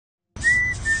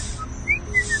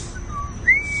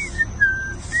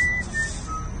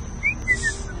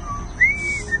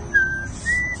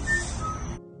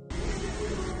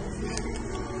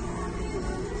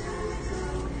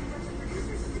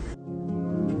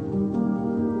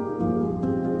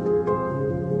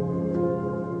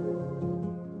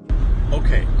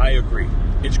I agree.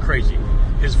 It's crazy.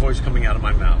 His voice coming out of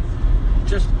my mouth.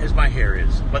 Just as my hair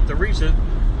is. But the reason,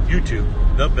 YouTube,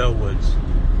 the Bellwoods.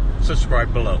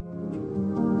 Subscribe below.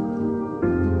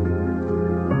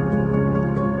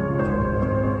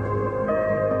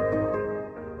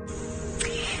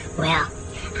 Well,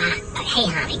 hey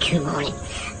honey, good morning.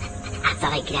 I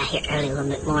thought I'd get out here early a little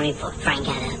bit morning before Frank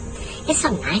got up. It's so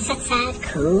nice outside,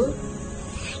 cool.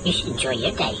 You should enjoy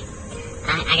your day.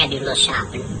 I gotta do a little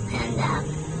shopping, and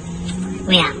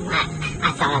well,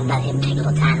 I thought I'd let him take a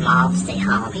little time off, stay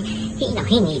home.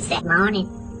 He needs that morning.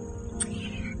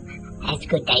 That's a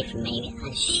good day for me.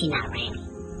 She's not around.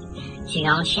 She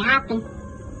going shopping.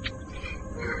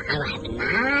 I'm gonna have a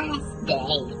nice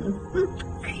day.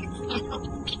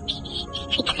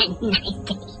 Nice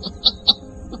day.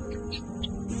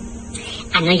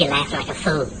 I know you're laughing like a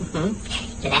fool.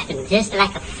 You're laughing just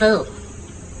like a fool.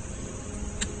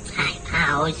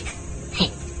 I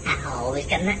always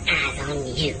got my eyes on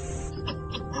you.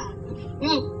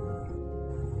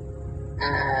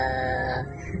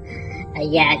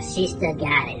 Yeah, she still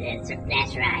got it.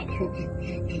 That's right.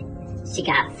 She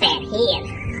got a fat head.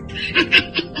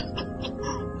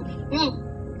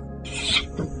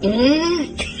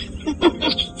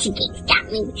 She can't stop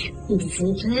me.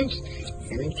 Sometimes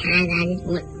I just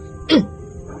want.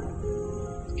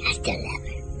 I still love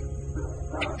her.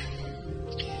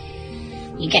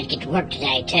 You got to get to work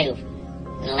today, too.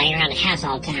 You're laying around the house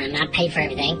all the time. I pay for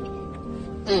everything.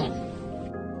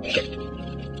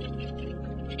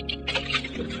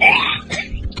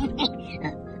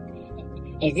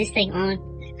 Is this thing on?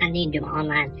 I need to do my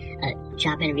online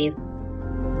job interview.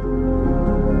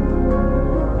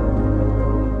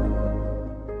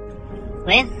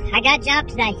 Well, I got a job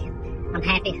today. I'm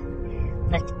happy.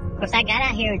 But, of course, I got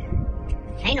out here and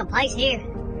ain't no place here.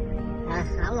 I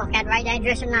don't know if I got the right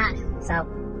address or not. So,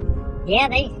 yeah,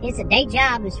 it's a day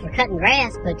job. It's for cutting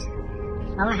grass, but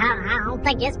I don't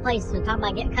think this place is talking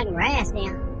about cutting grass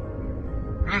now.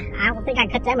 I don't think I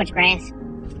can cut that much grass.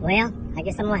 Well, I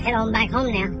guess I'm going to head on back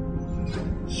home now.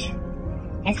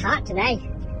 It's hot today.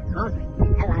 Oh,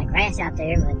 had a lot of grass out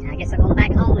there, but I guess I'm going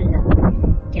back home and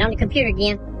get on the computer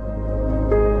again.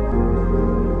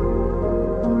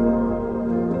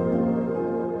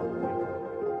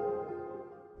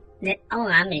 Oh,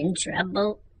 I'm in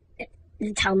trouble.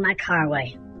 They towed my car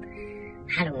away.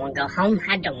 I don't want to go home.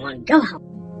 I don't want to go home.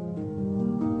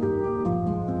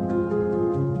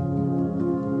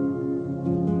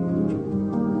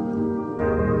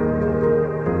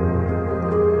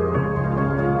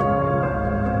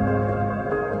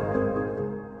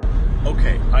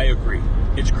 Okay, I agree.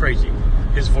 It's crazy.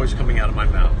 His voice coming out of my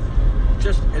mouth.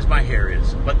 Just as my hair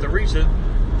is. But the reason,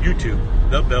 YouTube,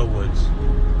 the Bellwoods.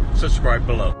 Subscribe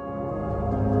below.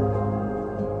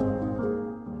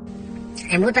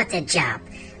 And what about that job?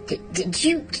 Did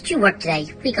you work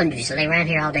today? We gonna just lay around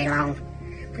here all day long.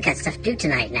 We got stuff to do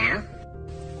tonight now.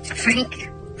 Frank,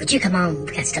 would you come on?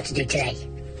 We got stuff to do today.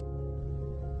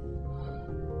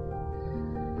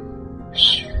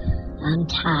 I'm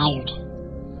tired.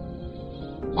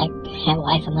 That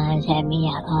wife of mine's had me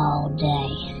out all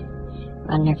day.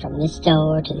 Running from this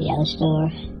store to the other store.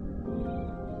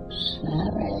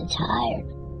 I'm really tired.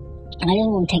 I just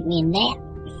want to take me a nap.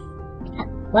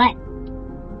 What?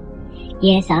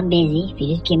 Yes, I'm busy. If you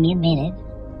just give me a minute.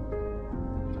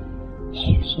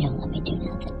 She don't let me do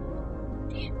nothing.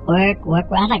 Work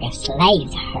right like a slave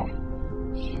to her.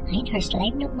 I ain't her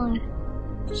slave no more.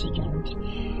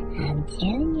 I'm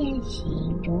telling you, she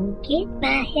ain't gonna get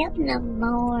my help no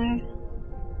more.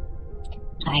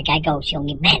 Alright, gotta go. She gonna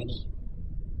get mad at me.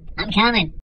 I'm coming.